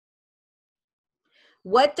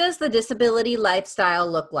What does the disability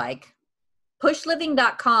lifestyle look like?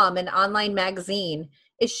 PUSHLiving.com, an online magazine,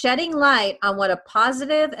 is shedding light on what a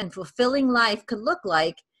positive and fulfilling life could look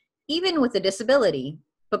like, even with a disability.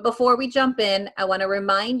 But before we jump in, I want to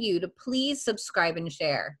remind you to please subscribe and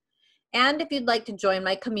share. And if you'd like to join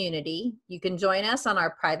my community, you can join us on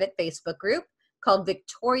our private Facebook group called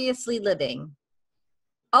Victoriously Living.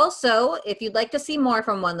 Also, if you'd like to see more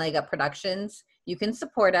from One Leg Up Productions, you can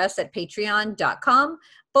support us at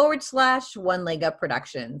patreon.com/One Leg Up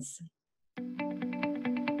Productions.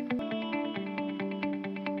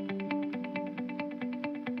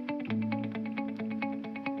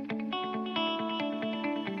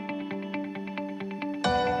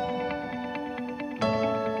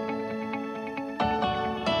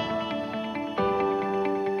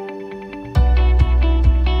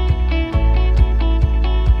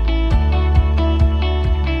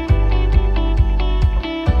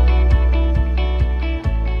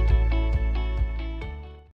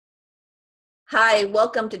 Hi,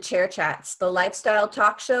 welcome to Chair Chats, the lifestyle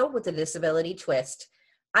talk show with a disability twist.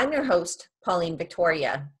 I'm your host, Pauline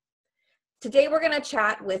Victoria. Today we're going to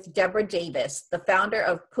chat with Deborah Davis, the founder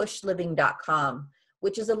of PUSHLiving.com,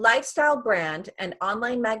 which is a lifestyle brand and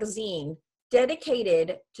online magazine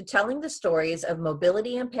dedicated to telling the stories of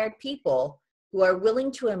mobility impaired people who are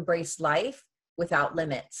willing to embrace life without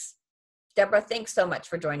limits. Deborah, thanks so much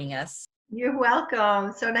for joining us. You're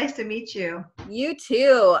welcome. So nice to meet you. You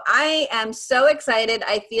too. I am so excited.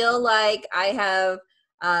 I feel like I have,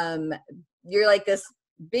 you're like this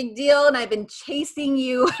big deal, and I've been chasing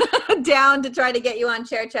you down to try to get you on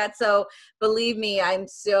Chair Chat. So believe me, I'm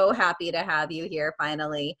so happy to have you here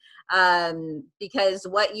finally, because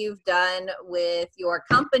what you've done with your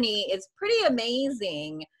company is pretty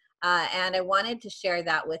amazing. And I wanted to share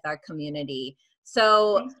that with our community.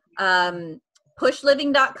 So,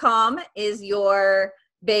 PUSHLiving.com is your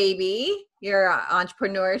baby, your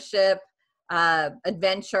entrepreneurship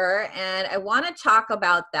adventure, and I want to talk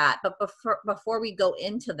about that. But before we go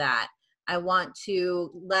into that, I want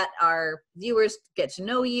to let our viewers get to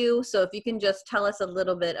know you. So if you can just tell us a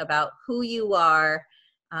little bit about who you are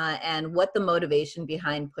and what the motivation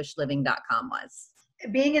behind PUSHLiving.com was.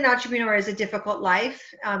 Being an entrepreneur is a difficult life.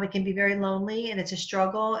 It can be very lonely, and it's a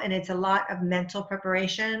struggle, and it's a lot of mental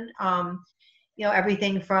preparation. You know,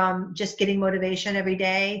 everything from just getting motivation every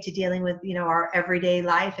day to dealing with, you know, our everyday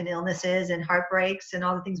life and illnesses and heartbreaks and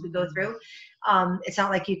all the things we go through. It's not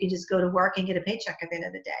like you can just go to work and get a paycheck at the end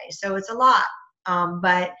of the day. So it's a lot.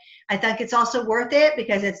 But I think it's also worth it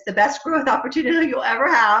because it's the best growth opportunity you'll ever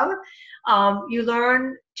have. You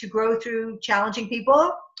learn to grow through challenging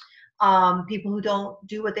people, people who don't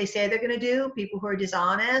do what they say they're going to do, people who are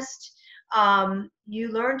dishonest. You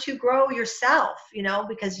learn to grow yourself, you know,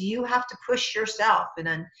 because you have to push yourself. And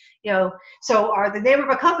then, you know, so the name of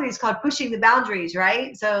our company is called Pushing the Boundaries,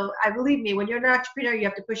 right? So I believe me, when you're an entrepreneur, you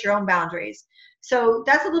have to push your own boundaries. So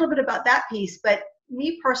that's a little bit about that piece. But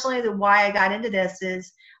me personally, the why I got into this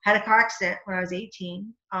is I had a car accident when I was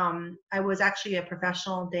 18. I was actually a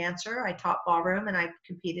professional dancer. I taught ballroom and I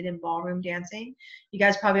competed in ballroom dancing. You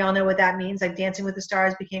guys probably all know what that means. Like Dancing with the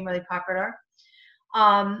Stars became really popular.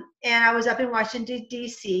 And I was up in Washington,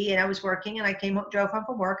 D.C., and I was working, and I drove home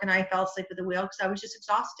from work, and I fell asleep at the wheel because I was just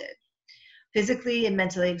exhausted, physically and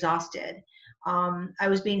mentally exhausted. I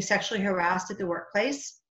was being sexually harassed at the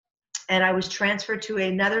workplace, and I was transferred to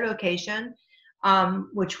another location,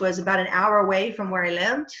 which was about an hour away from where I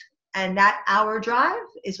lived, and that hour drive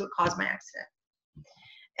is what caused my accident.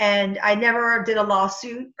 And I never did a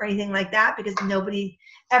lawsuit or anything like that because nobody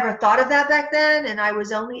ever thought of that back then. And I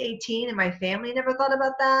was only 18 and my family never thought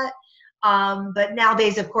about that. But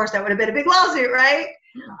nowadays, of course, that would have been a big lawsuit, right?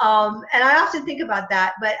 And I often think about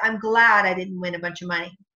that, but I'm glad I didn't win a bunch of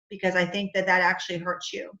money because I think that that actually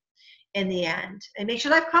hurts you in the end. It makes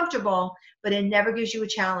your life comfortable, but it never gives you a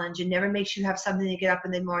challenge. It never makes you have something to get up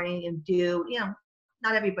in the morning and do, you know.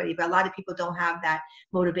 Not everybody, but a lot of people don't have that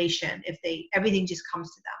motivation if everything just comes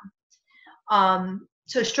to them.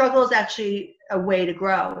 So struggle is actually a way to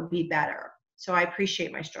grow and be better. So I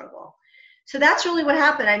appreciate my struggle. So that's really what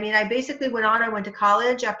happened. I mean, I basically went to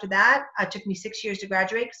college after that. It took me 6 years to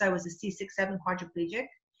graduate because I was a C6-7 quadriplegic.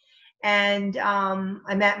 And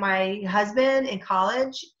I met my husband in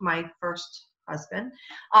college, my first husband.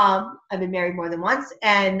 I've been married more than once,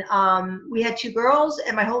 and we had 2 girls,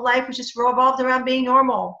 and my whole life was just revolved around being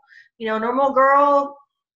normal. You know, normal girl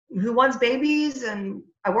who wants babies, and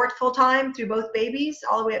I worked full time through both babies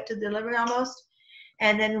all the way up to delivery almost,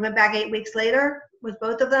 and then went back 8 weeks later with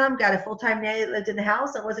both of them, got a full-time nanny that lived in the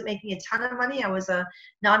house. I wasn't making a ton of money. I was a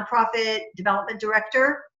nonprofit development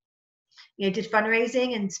director did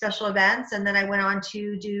fundraising and special events. And then I went on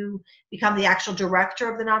to become the actual director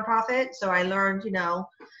of the nonprofit. So I learned,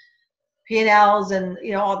 P&Ls and,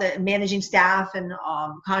 all the managing staff and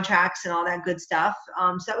contracts and all that good stuff.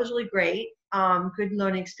 So that was really great. Good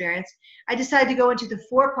learning experience. I decided to go into the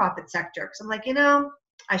for-profit sector because I'm like,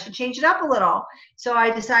 I should change it up a little. So I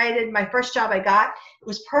decided my first job I got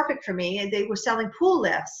was perfect for me. And they were selling pool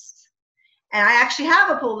lifts. And I actually have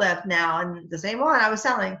a pool lift now, and the same one I was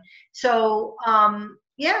selling. So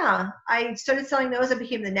I started selling those. I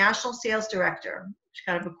became the national sales director, which is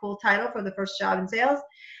kind of a cool title for the first job in sales.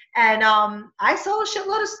 And I sold a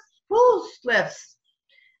shitload of pool lifts.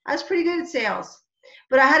 I was pretty good at sales.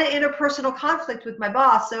 But I had an interpersonal conflict with my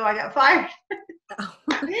boss, so I got fired.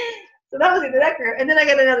 So that was that career. And then I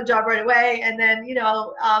got another job right away. And then,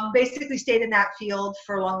 basically stayed in that field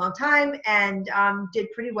for a long, long time and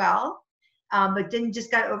did pretty well. But then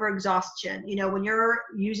just got over exhaustion. When you're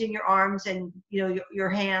using your arms and, your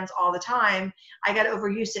hands all the time, I got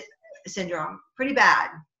overuse syndrome pretty bad.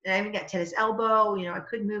 And I even got tennis elbow, I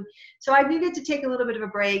couldn't move. So I needed to take a little bit of a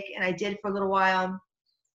break, and I did for a little while.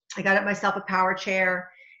 I got myself a power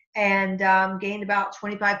chair and gained about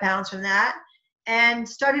 25 pounds from that and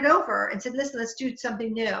started over and said, listen, let's do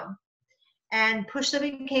something new. And Push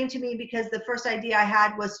Living came to me because the first idea I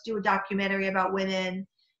had was to do a documentary about women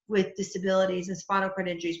with disabilities and spinal cord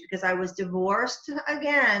injuries because I was divorced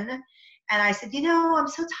again. And I said, I'm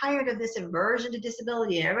so tired of this aversion to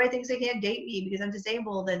disability. And everybody thinks they can't date me because I'm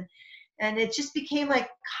disabled. And it just became like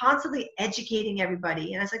constantly educating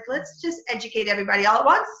everybody. And I was like, let's just educate everybody all at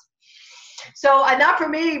once. So not for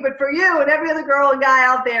me, but for you and every other girl and guy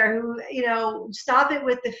out there who, stop it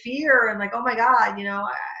with the fear and like, oh my God,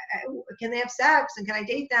 can they have sex and can I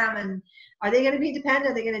date them? And are they going to be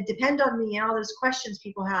dependent? Are they going to depend on me? And all those questions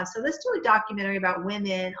people have. So let's do a documentary about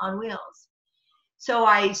women on wheels. So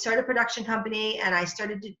I started a production company and I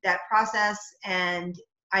started that process, and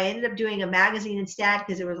I ended up doing a magazine instead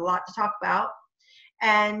because there was a lot to talk about.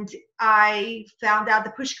 And I found out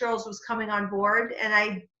the Push Girls was coming on board,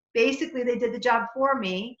 and they did the job for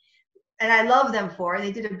me, and I love them for it.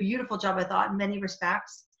 They did a beautiful job, I thought, in many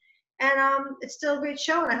respects. And it's still a great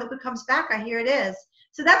show, and I hope it comes back. I hear it is.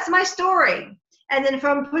 So that's my story. And then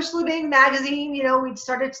from Push Living magazine, we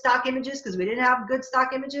started stock images because we didn't have good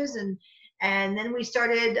stock images, and then we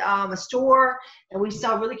started a store, and we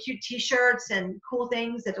sell really cute T-shirts and cool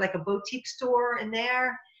things that like a boutique store in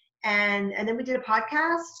there. And then we did a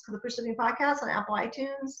podcast called the Push Living Podcast on Apple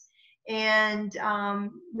iTunes. And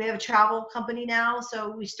we have a travel company now. So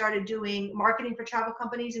we started doing marketing for travel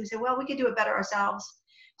companies, and we said, well, we could do it better ourselves.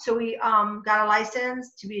 So we got a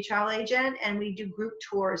license to be a travel agent, and we do group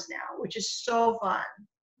tours now, which is so fun.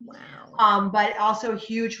 Wow. But also a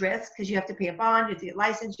huge risk because you have to pay a bond, you have to get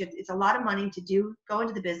licensed, it's a lot of money to go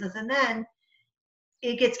into the business, and then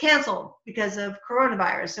it gets canceled because of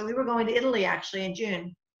coronavirus. So we were going to Italy actually in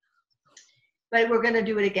June, but we're going to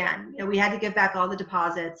do it again. We had to give back all the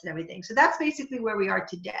deposits and everything. So that's basically where we are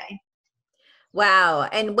today. Wow.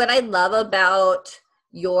 And what I love about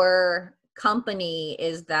your company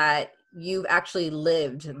is that you've actually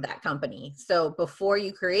lived that company. So before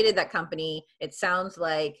you created that company, it sounds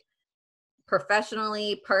like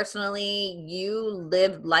professionally, personally, you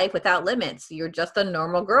lived life without limits. You're just a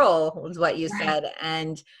normal girl, was what you said.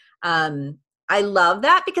 And I love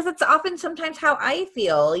that because it's often sometimes how I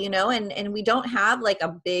feel, and we don't have like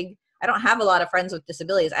I don't have a lot of friends with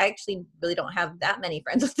disabilities. I actually really don't have that many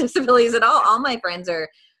friends with disabilities at all. All my friends are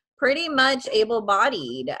pretty much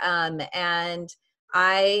able-bodied. And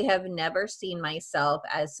I have never seen myself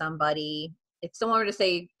as somebody, if someone were to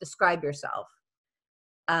say, describe yourself,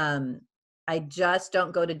 I just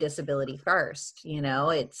don't go to disability first.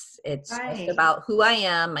 It's just about who I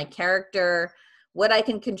am, my character, what I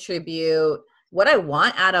can contribute, what I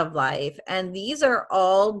want out of life. And these are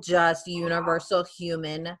all just universal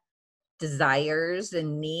human desires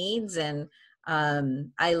and needs. And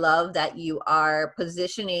I love that you are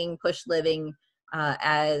positioning Push Living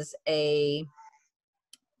as a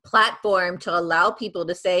platform to allow people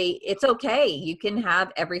to say, it's okay, you can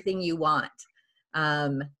have everything you want.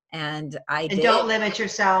 And don't limit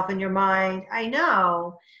yourself in your mind. I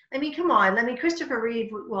know. I mean, come on. Christopher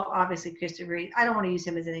Reeve, well, obviously Christopher Reeve, I don't want to use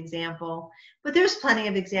him as an example, but there's plenty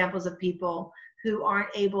of examples of people who aren't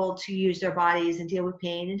able to use their bodies and deal with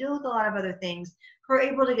pain and deal with a lot of other things, who are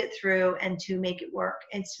able to get through and to make it work.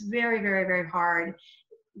 It's very, very, very hard.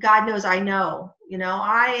 God knows I know.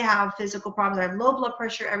 I have physical problems. I have low blood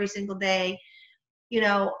pressure every single day.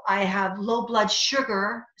 I have low blood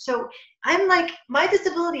sugar. So I'm like, my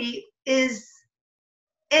disability is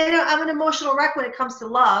And I'm an emotional wreck when it comes to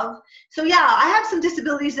love. So yeah, I have some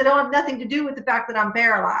disabilities that don't have nothing to do with the fact that I'm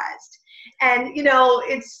paralyzed. And, you know,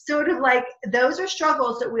 it's sort of like those are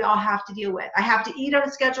struggles that we all have to deal with. I have to eat on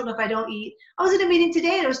a schedule, and if I don't eat, I was in a meeting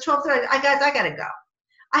today and it was 12:30. I got to go.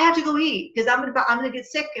 I have to go eat because I'm gonna get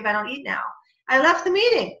sick if I don't eat now. I left the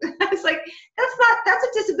meeting. It's like that's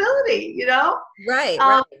a disability, you know? Right,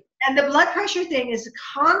 right. And the blood pressure thing is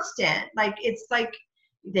constant. Like it's like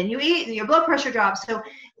then you eat and your blood pressure drops. So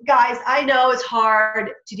guys, I know it's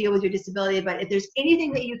hard to deal with your disability, but if there's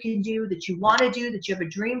anything that you can do, that you want to do, that you have a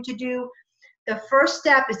dream to do, the first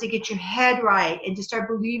step is to get your head right and to start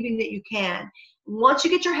believing that you can. Once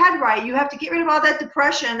you get your head right, you have to get rid of all that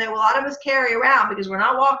depression that a lot of us carry around because we're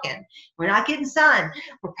not walking, we're not getting sun,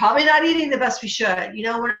 we're probably not eating the best we should, you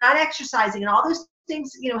know, we're not exercising, and all those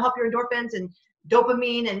things, you know, help your endorphins and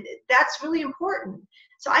dopamine, and that's really important.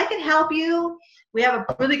 So I can help you. We have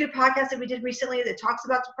a really good podcast that we did recently that talks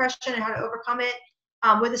about depression and how to overcome it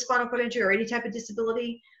with a spinal cord injury or any type of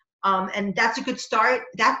disability. And that's a good start.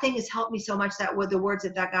 That thing has helped me so much that with the words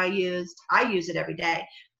that guy used, I use it every day.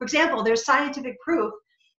 For example, there's scientific proof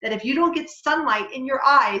that if you don't get sunlight in your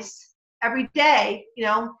eyes every day, you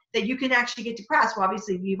know, that you can actually get depressed. Well,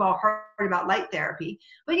 obviously you've all heard about light therapy,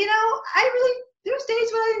 but you know, there's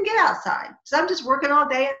days when I didn't get outside. So I'm just working all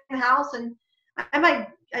day in the house and I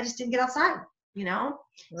just didn't get outside, you know?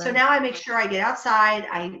 Right. So now I make sure I get outside.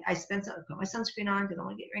 I put my sunscreen on, don't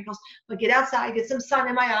want to get wrinkles, but get outside, get some sun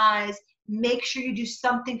in my eyes. Make sure you do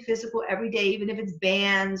something physical every day, even if it's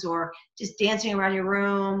bands or just dancing around your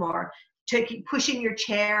room or pushing your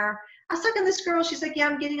chair. I was talking to this girl. She's like, yeah,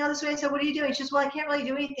 I'm getting all this way. I said, what are you doing? She goes, well, I can't really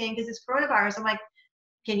do anything because it's coronavirus. I'm like,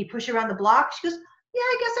 can you push around the block? She goes, yeah,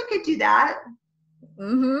 I guess I could do that.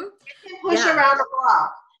 Mm-hmm. You can push around the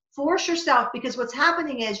block. Force yourself, because what's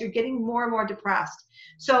happening is you're getting more and more depressed.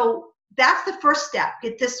 So that's the first step.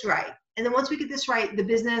 Get this right. And then once we get this right, the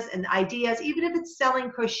business and the ideas, even if it's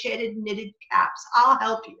selling crocheted knitted caps, I'll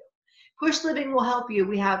help you. Push Living will help you.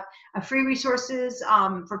 We have free resources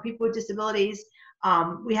for people with disabilities.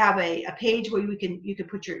 We have a page where you can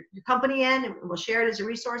put your company in, and we'll share it as a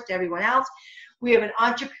resource to everyone else. We have an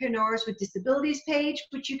Entrepreneurs with Disabilities page,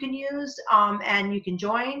 which you can use, and you can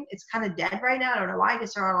join. It's kind of dead right now. I don't know why. I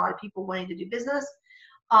guess there aren't a lot of people wanting to do business.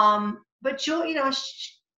 But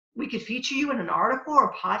we could feature you in an article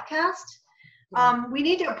or podcast. We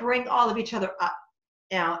need to bring all of each other up.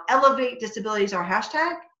 Now, Elevate Disability is our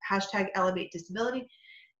hashtag Elevate Disability.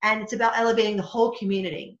 And it's about elevating the whole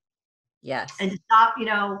community. Yes. And to stop,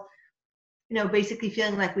 basically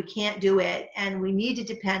feeling like we can't do it and we need to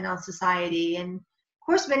depend on society. And of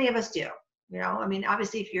course, many of us do,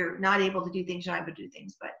 obviously if you're not able to do things, you're not able to do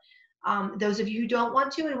things. But those of you who don't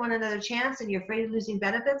want to and want another chance and you're afraid of losing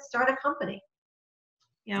benefits, start a company.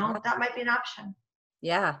 That might be an option.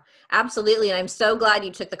 Yeah, absolutely. And I'm so glad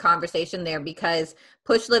you took the conversation there, because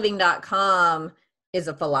PUSHLiving.com is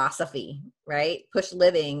a philosophy, right? Push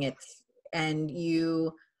Living, and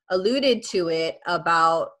you alluded to it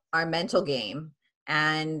about our mental game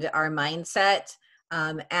and our mindset.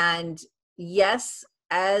 And yes,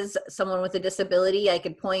 as someone with a disability, I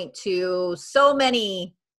could point to so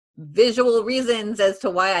many visual reasons as to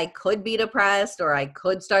why I could be depressed, or I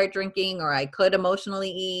could start drinking, or I could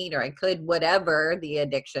emotionally eat, or I could whatever the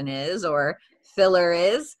addiction is or filler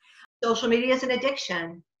is. Social media is an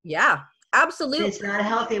addiction. Yeah, absolutely. It's not a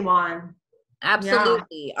healthy one.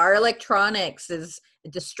 Absolutely. Yeah. Our electronics is a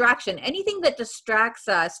distraction. Anything that distracts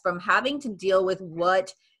us from having to deal with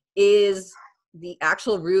what is the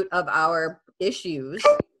actual root of our issues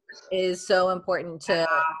is so important to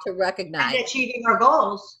recognize. And achieving our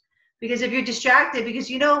goals. Because if you're distracted,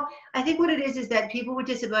 I think what it is that people with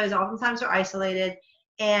disabilities oftentimes are isolated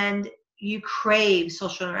and you crave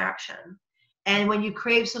social interaction. And when you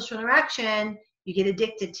crave social interaction, you get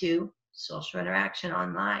addicted to social interaction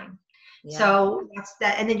online. Yeah. So that's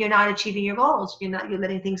that. And then you're not achieving your goals. You're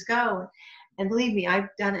letting things go. And believe me, I've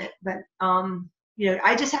done it. But,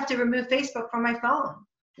 I just have to remove Facebook from my phone.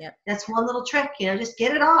 Yep. That's one little trick, just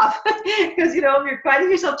get it off. Because, if you're finding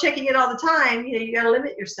yourself checking it all the time, you got to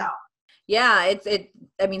limit yourself. Yeah,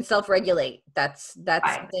 self-regulate. That's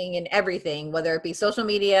right. Something in everything, whether it be social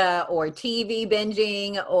media or TV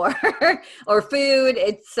binging or food,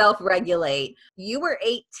 it's self-regulate. You were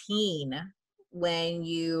 18 when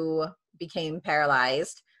you became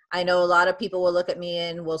paralyzed. I know a lot of people will look at me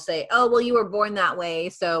and will say, oh, well, you were born that way,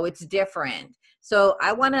 so it's different. So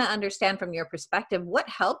I want to understand from your perspective, what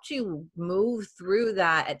helped you move through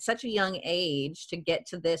that at such a young age to get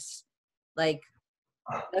to this,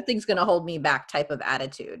 nothing's going to hold me back type of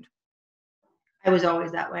attitude? I was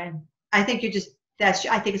always that way. I think I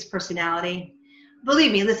think it's personality.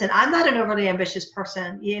 believe me, listen, I'm not an overly ambitious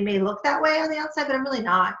person. You may look that way on the outside, but I'm really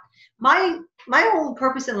not. My whole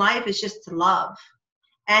purpose in life is just to love.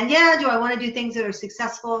 And yeah, do I want to do things that are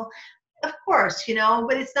successful? Of course,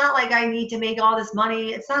 but it's not like I need to make all this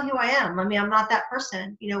money. It's not who I am. I mean, I'm not that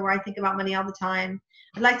person, where I think about money all the time.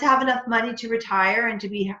 I'd like to have enough money to retire and to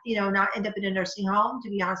be, not end up in a nursing home, to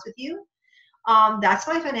be honest with you. That's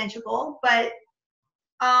my financial goal. But,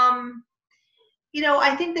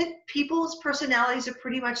 I think that people's personalities are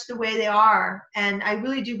pretty much the way they are. And I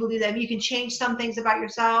really do believe that. I mean, you can change some things about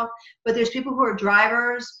yourself, but there's people who are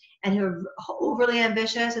drivers and who are overly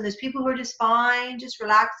ambitious, and there's people who are just fine, just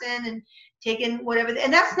relaxing and taking whatever.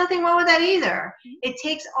 And that's nothing wrong with that either. It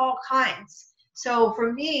takes all kinds. So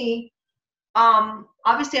for me,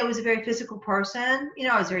 obviously I was a very physical person.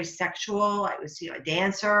 I was very sexual. I was, a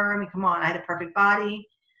dancer. I mean, come on, I had a perfect body.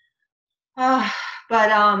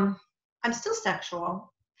 But I'm still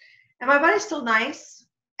sexual, and my body's still nice,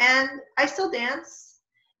 and I still dance.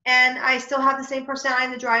 And I still have the same personality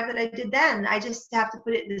and the drive that I did then. I just have to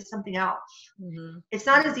put it into something else. Mm-hmm. It's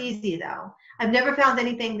not as easy, though. I've never found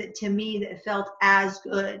anything that, to me, that felt as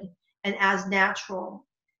good and as natural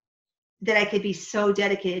that I could be so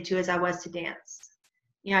dedicated to as I was to dance.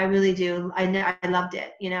 I really do. I loved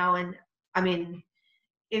it, and I mean,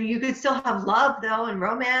 if you could still have love, though, and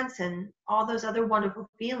romance and all those other wonderful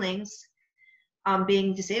feelings.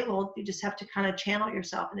 Being disabled, you just have to kind of channel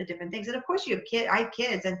yourself into different things. And of course, I had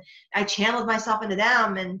kids, and I channeled myself into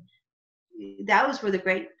them, and that was were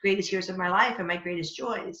the greatest years of my life and my greatest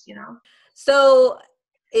joys. So,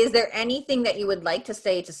 is there anything that you would like to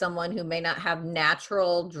say to someone who may not have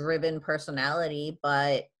natural driven personality,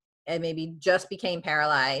 but maybe just became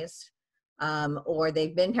paralyzed, or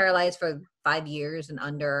they've been paralyzed for 5 years and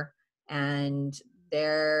under, and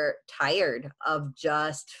they're tired of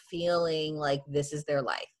just feeling like this is their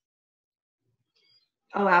life?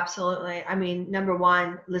 Oh, absolutely. I mean, number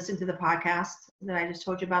one, listen to the podcast that I just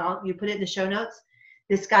told you about. You put it in the show notes.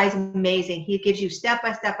 This guy's amazing. He gives you step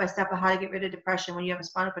by step of how to get rid of depression when you have a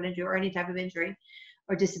spinal cord injury or any type of injury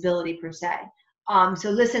or disability per se. So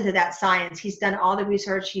listen to that science. He's done all the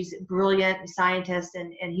research. He's a brilliant scientist,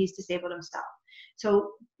 and he's disabled himself.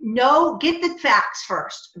 So get the facts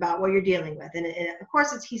first about what you're dealing with. And of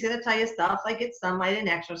course, he's going to tell you stuff like get sunlight and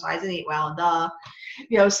exercise and eat well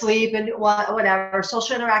and sleep and whatever,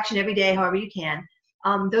 social interaction every day, however you can.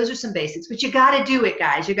 Those are some basics, but you got to do it,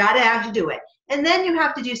 guys. You got to actually do it. And then you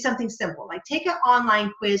have to do something simple, like take an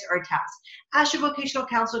online quiz or test. Ask your vocational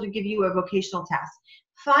counselor to give you a vocational test.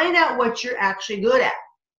 Find out what you're actually good at.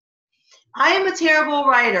 I am a terrible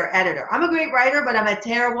editor. I'm a great writer, but I'm a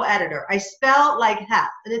terrible editor. I spell like hell.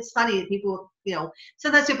 And it's funny that people,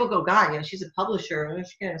 sometimes people go, God, she's a publisher, and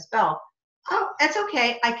she can't spell. Oh, that's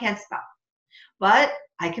okay. I can't spell. But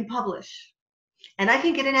I can publish. And I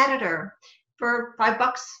can get an editor for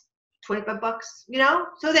 $5, $25,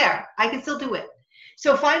 So there, I can still do it.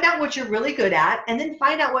 So find out what you're really good at, and then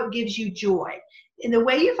find out what gives you joy. And the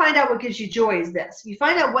way you find out what gives you joy is this. You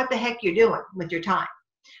find out what the heck you're doing with your time.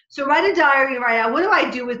 So write a diary, write out, what do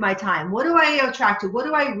I do with my time? What do I attract to? What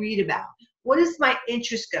do I read about? What does my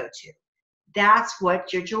interest go to? That's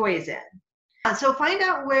what your joy is in. So find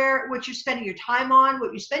out what you're spending your time on.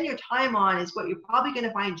 What you spend your time on is what you're probably going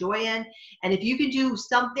to find joy in. And if you can do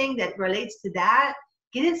something that relates to that,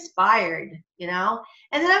 get inspired, And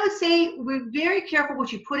then I would say we're very careful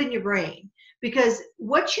what you put in your brain, because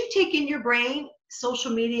what you take in your brain,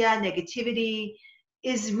 social media, negativity,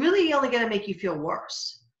 is really only going to make you feel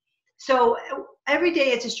worse. So every day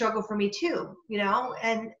it's a struggle for me too,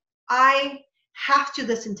 and I have to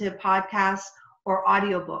listen to podcasts or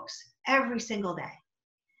audiobooks every single day.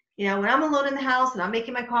 When I'm alone in the house and I'm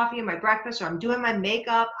making my coffee and my breakfast, or I'm doing my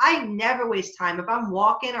makeup, I never waste time. If I'm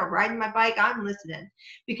walking or riding my bike, I'm listening,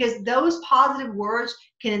 because those positive words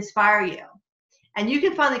can inspire you. And you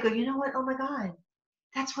can finally go, you know what? Oh my God,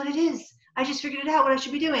 that's what it is. I just figured it out what I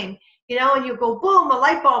should be doing. And you'll go, boom, a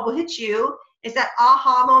light bulb will hit you. It's that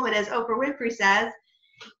aha moment, as Oprah Winfrey says.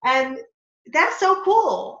 And that's so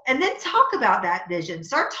cool. And then talk about that vision.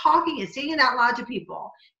 Start talking and saying it out loud to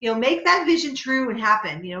people. Make that vision true and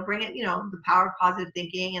happen. Bring it, the power of positive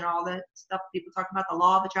thinking and all the stuff people talk about, the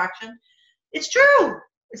law of attraction. It's true.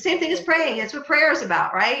 The same thing as praying. That's what prayer is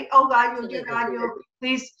about, right? Oh God, dear God,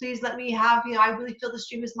 please let me have, I really feel this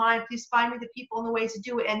dream is mine. Please find me the people and the ways to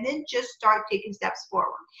do it. And then just start taking steps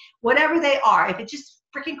forward. Whatever they are. If it just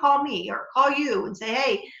freaking call me or call you and say,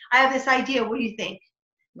 hey, I have this idea. What do you think?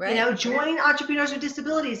 Right. Join Entrepreneurs with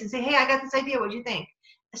Disabilities and say, hey, I got this idea. What do you think?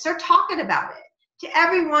 Start talking about it to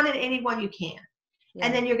everyone and anyone you can. Yeah.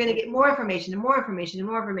 And then you're going to get more information and more information and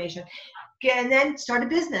more information. And then start a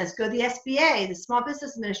business. Go to the SBA, the Small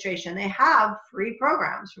Business Administration. They have free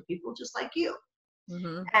programs for people just like you.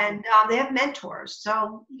 Mm-hmm. And they have mentors.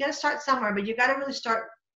 So you got to start somewhere, but you got to really start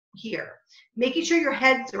here, making sure your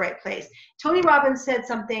head's the right place. Tony Robbins said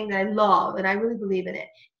something that I love, and I really believe in it.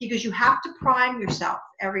 He goes, you have to prime yourself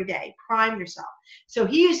every day, prime yourself. So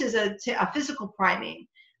he uses a physical priming,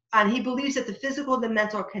 and he believes that the physical and the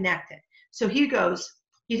mental are connected. So he goes,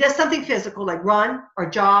 he does something physical like run or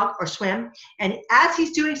jog or swim. And as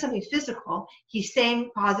he's doing something physical, he's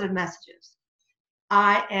saying positive messages.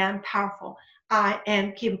 I am powerful. I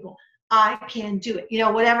am capable. I can do it. You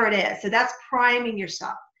know, whatever it is. So that's priming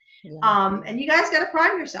yourself. Yeah. And you guys got to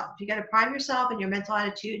prime yourself. You got to prime yourself and your mental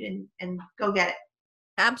attitude and go get it.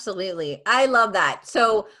 Absolutely. I love that.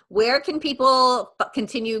 So where can people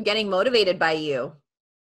continue getting motivated by you?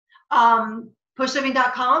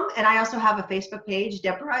 PUSHLiving.com. And I also have a Facebook page,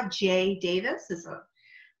 Deborah J. Davis.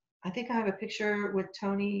 I think I have a picture with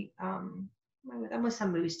Tony. I'm with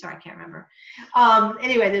some movie star. I can't remember.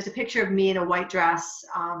 Anyway, there's a picture of me in a white dress.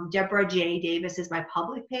 Deborah J. Davis is my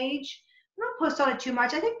public page. I don't post on it too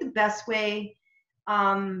much. I think the best way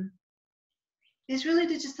is really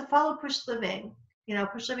to follow Push Living. You know,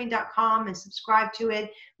 PUSHLiving.com and subscribe to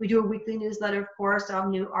it. We do a weekly newsletter, of course, of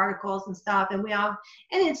new articles and stuff. And we have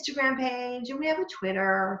an Instagram page and we have a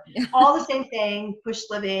Twitter, all the same thing, Push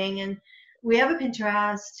Living. And we have a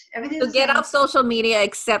Pinterest. Everything. So get off social media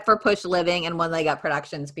except for Push Living and One Leg Up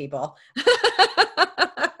Productions, people.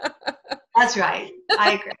 That's right.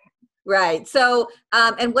 I agree. Right. So,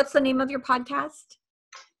 and what's the name of your podcast?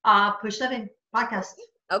 Push Living Podcast.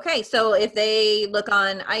 Okay. So if they look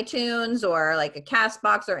on iTunes or like a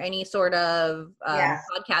Castbox or any sort of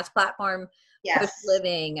podcast platform, Push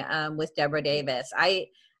Living with Deborah Davis. I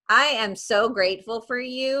am so grateful for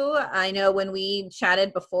you. I know when we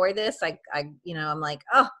chatted before this, I'm like,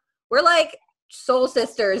 oh, we're like soul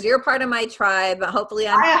sisters. You're part of my tribe. Hopefully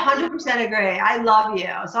I 100% agree. I love you.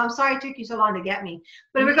 So I'm sorry it took you so long to get me.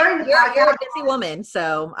 But regarding the podcast, you're a busy woman,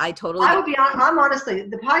 so I totally. I'm honestly,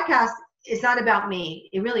 the podcast is not about me.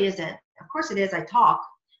 It really isn't. Of course it is. I talk,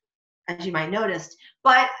 as you might notice,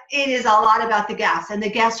 but it is a lot about the guests, and the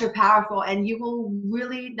guests are powerful, and you will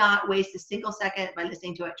really not waste a single second by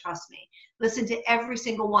listening to it. Trust me. Listen to every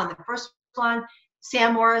single one. The first one,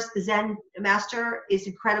 Sam Morris, the Zen master, is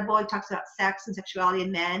incredible. He talks about sex and sexuality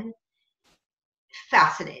in men.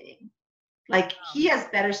 Fascinating. Like, he has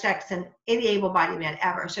better sex than any able-bodied man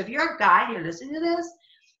ever. So if you're a guy and you're listening to this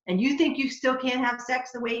and you think you still can't have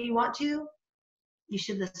sex the way you want to, you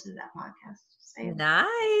should listen to that podcast.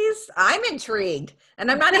 Nice. I'm intrigued,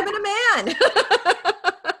 and I'm not even a man.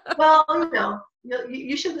 Well,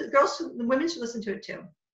 you should. Women should listen to it too.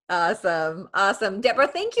 Awesome. Deborah,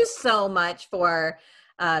 thank you so much for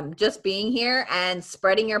just being here and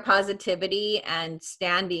spreading your positivity and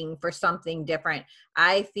standing for something different.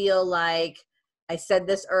 I feel like I said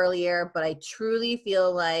this earlier, but I truly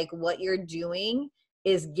feel like what you're doing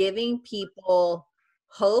is giving people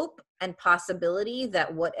hope and possibility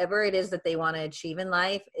that whatever it is that they want to achieve in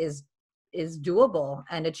life is doable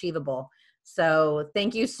and achievable. So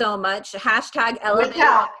thank you so much. Hashtag elevate.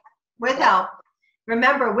 With help.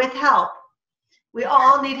 Remember, with help. We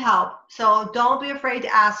all need help. So don't be afraid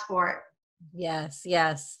to ask for it. Yes.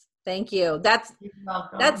 Thank you. That's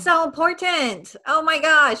so important. Oh my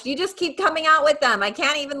gosh. You just keep coming out with them. I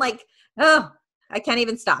can't even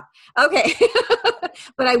stop. Okay.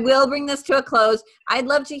 But I will bring this to a close. I'd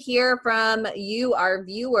love to hear from you, our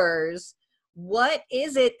viewers. What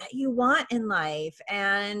is it that you want in life?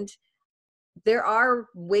 And there are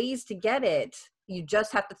ways to get it. You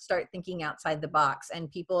just have to start thinking outside the box.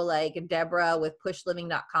 And people like Deborah with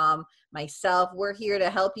PUSHLiving.com, myself, we're here to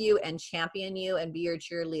help you and champion you and be your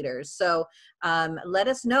cheerleaders. So let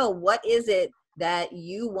us know, what is it that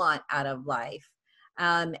you want out of life?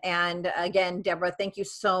 And again, Deborah, thank you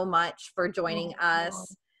so much for joining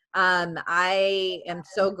us. I am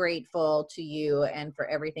so grateful to you and for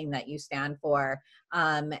everything that you stand for.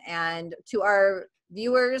 And to our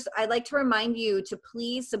viewers, I'd like to remind you to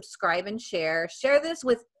please subscribe and share. Share this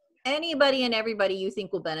with anybody and everybody you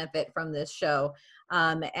think will benefit from this show.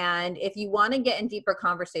 And if you want to get in deeper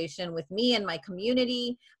conversation with me and my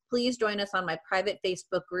community, please join us on my private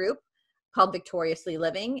Facebook group called Victoriously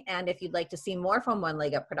Living. And if you'd like to see more from One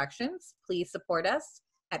Leg Up Productions, please support us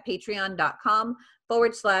at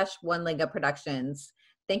patreon.com/One Leg Up Productions.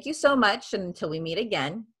 Thank you so much. And until we meet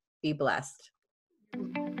again, be blessed.